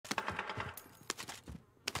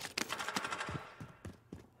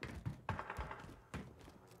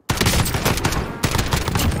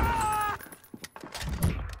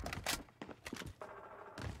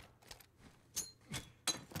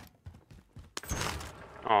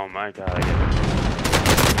Oh my god.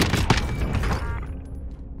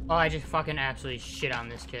 Oh, I just fucking absolutely shit on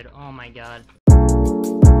this kid. Oh my god.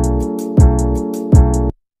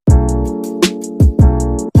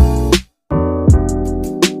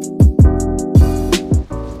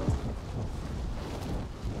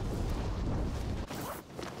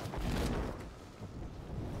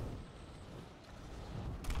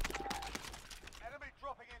 Enemy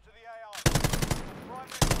dropping into the AR.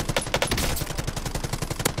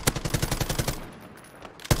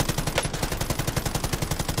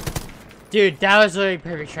 Dude, that was literally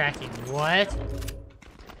perfect tracking. What?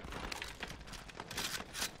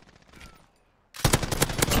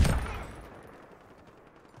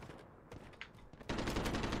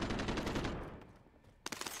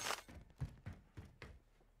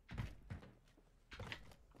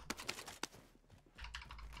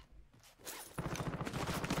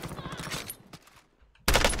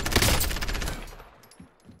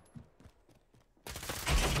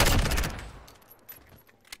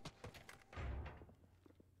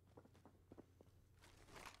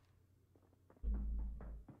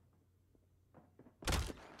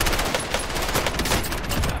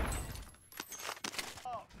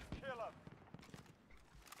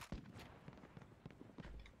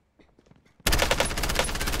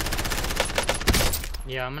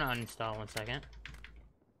 Yeah, I'm gonna uninstall 1 second.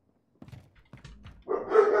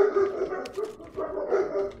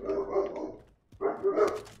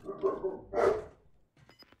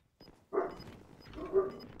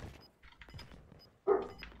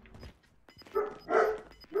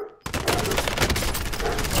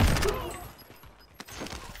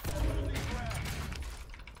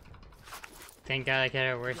 Thank God I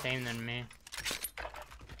had a worse aim than me.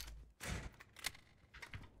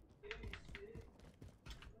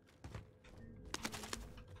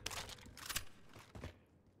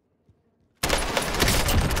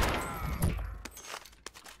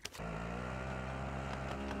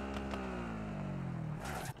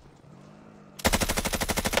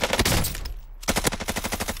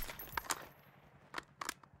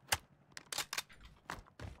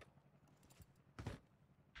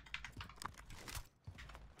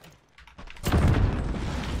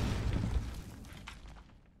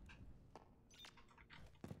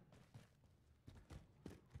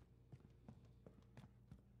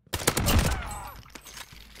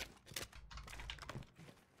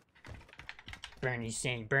 Bernie's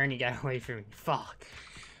saying Bernie got away from me. Fuck.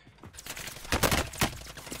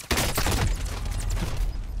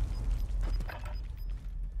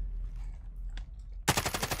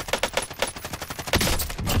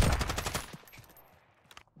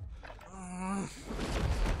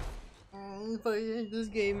 This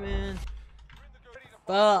game, man.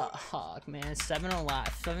 Fuck, man. 7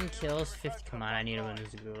 alive, 7 kills, 50. Come on, I need to win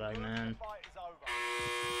this gulag, man.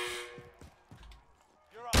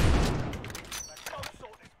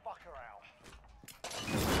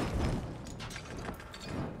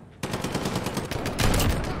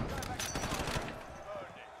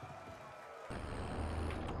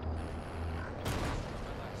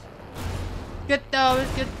 Get down, I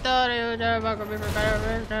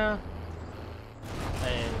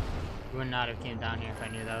would not have came down here if I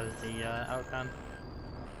knew that was the outcome.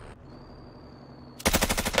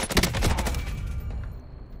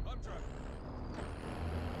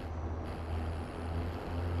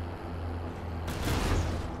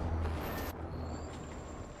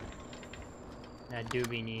 That do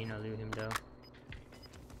be needing to loot him though.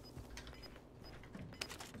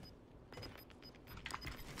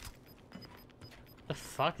 The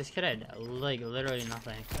fuck? This kid had like literally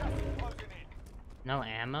nothing. No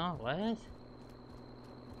ammo? What?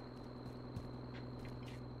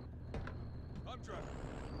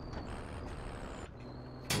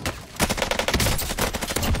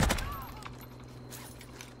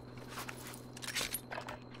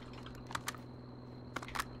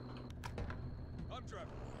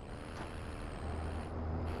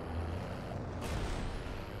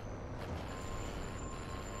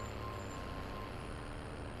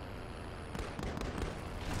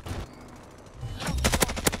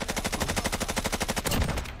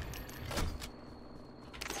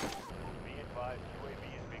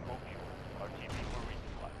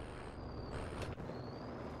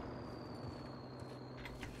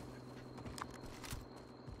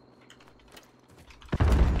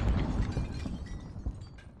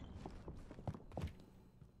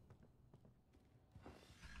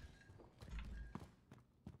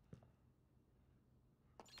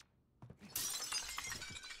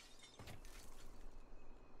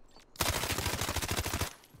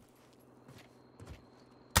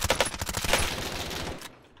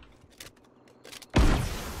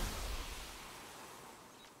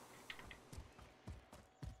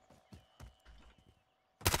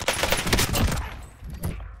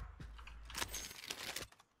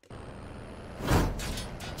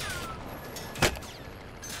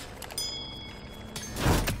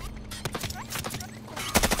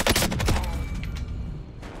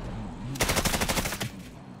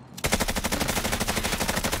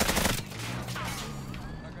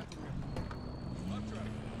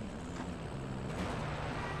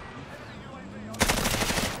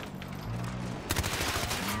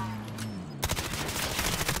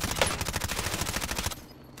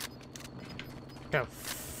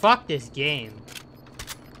 fuck this game.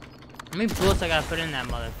 How many bullets I gotta put in that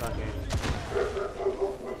motherfucker?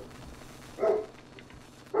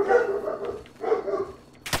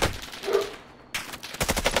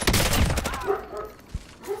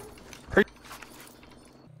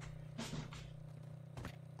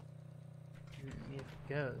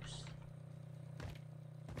 Ghost.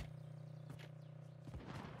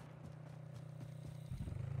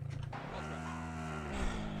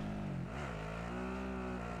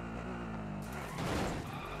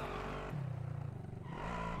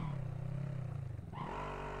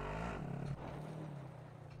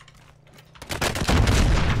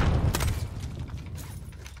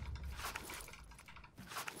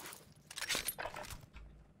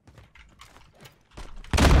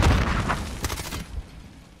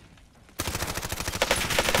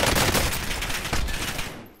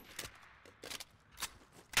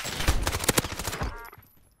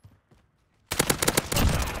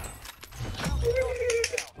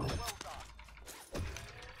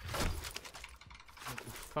 What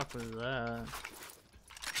the fuck was that?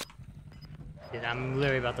 Dude, I'm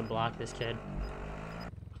literally about to block this kid.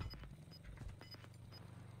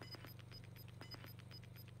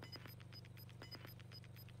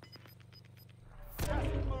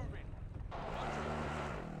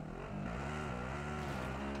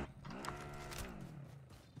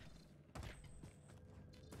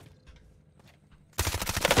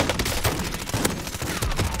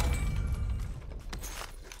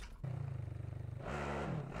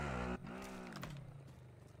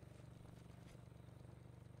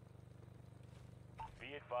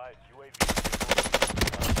 Be advised, UAV for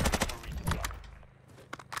resupply.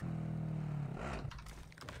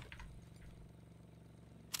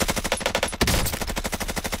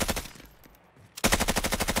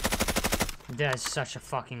 That's such a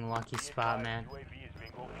fucking lucky spot, man. UAV is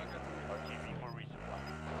bingo. RTV for resupply.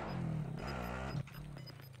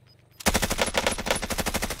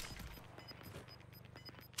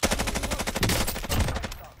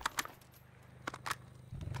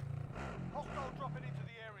 Hostile dropping into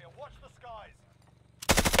the area. Watch the skies.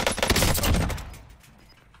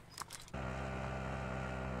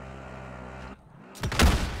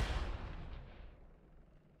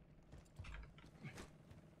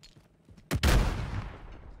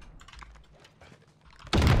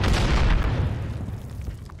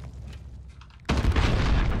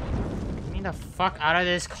 Get me the fuck out of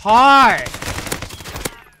this car!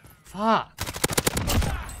 Fuck.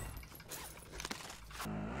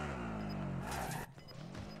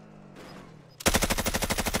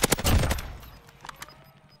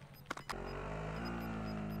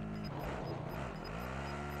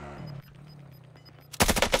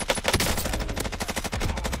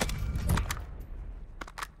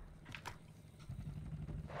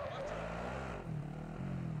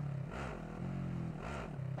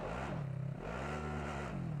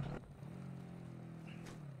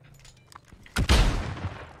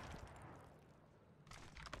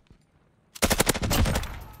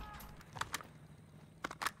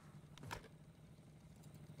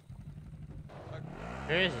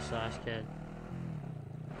 Where is this last kid?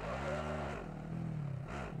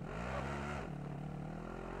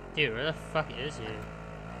 Dude, where the fuck is he?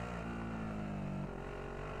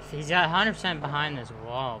 He's at 100% behind this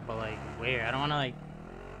wall, but like, where? I don't wanna like...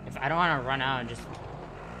 If I don't wanna run out and just...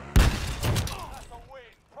 That's a win.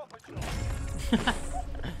 Proper job.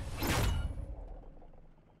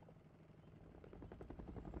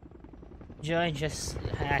 Joy just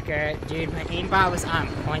hacker. Dude, my aimbot was on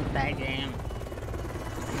point that game.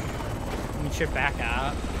 Let me trip back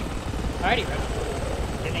out. Alrighty, bro.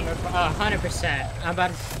 Getting 100%.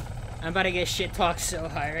 I'm about to get shit talked so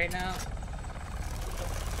high right now.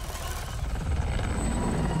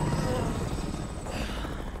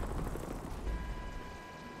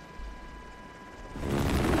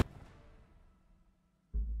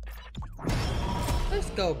 Let's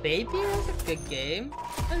go, baby. That was a good game.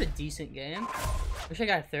 That was a decent game. Wish I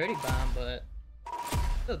got a 30 bomb, but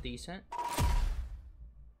still decent.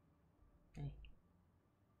 Hey.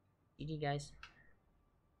 GG, guys.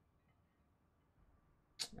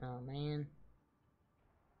 Oh, man.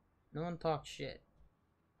 No one talks shit.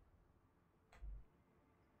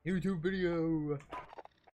 YouTube video.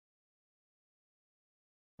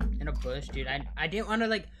 In a bush, dude. I didn't want to,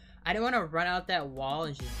 like... I didn't want to run out that wall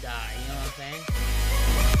and just die, you know what I'm saying?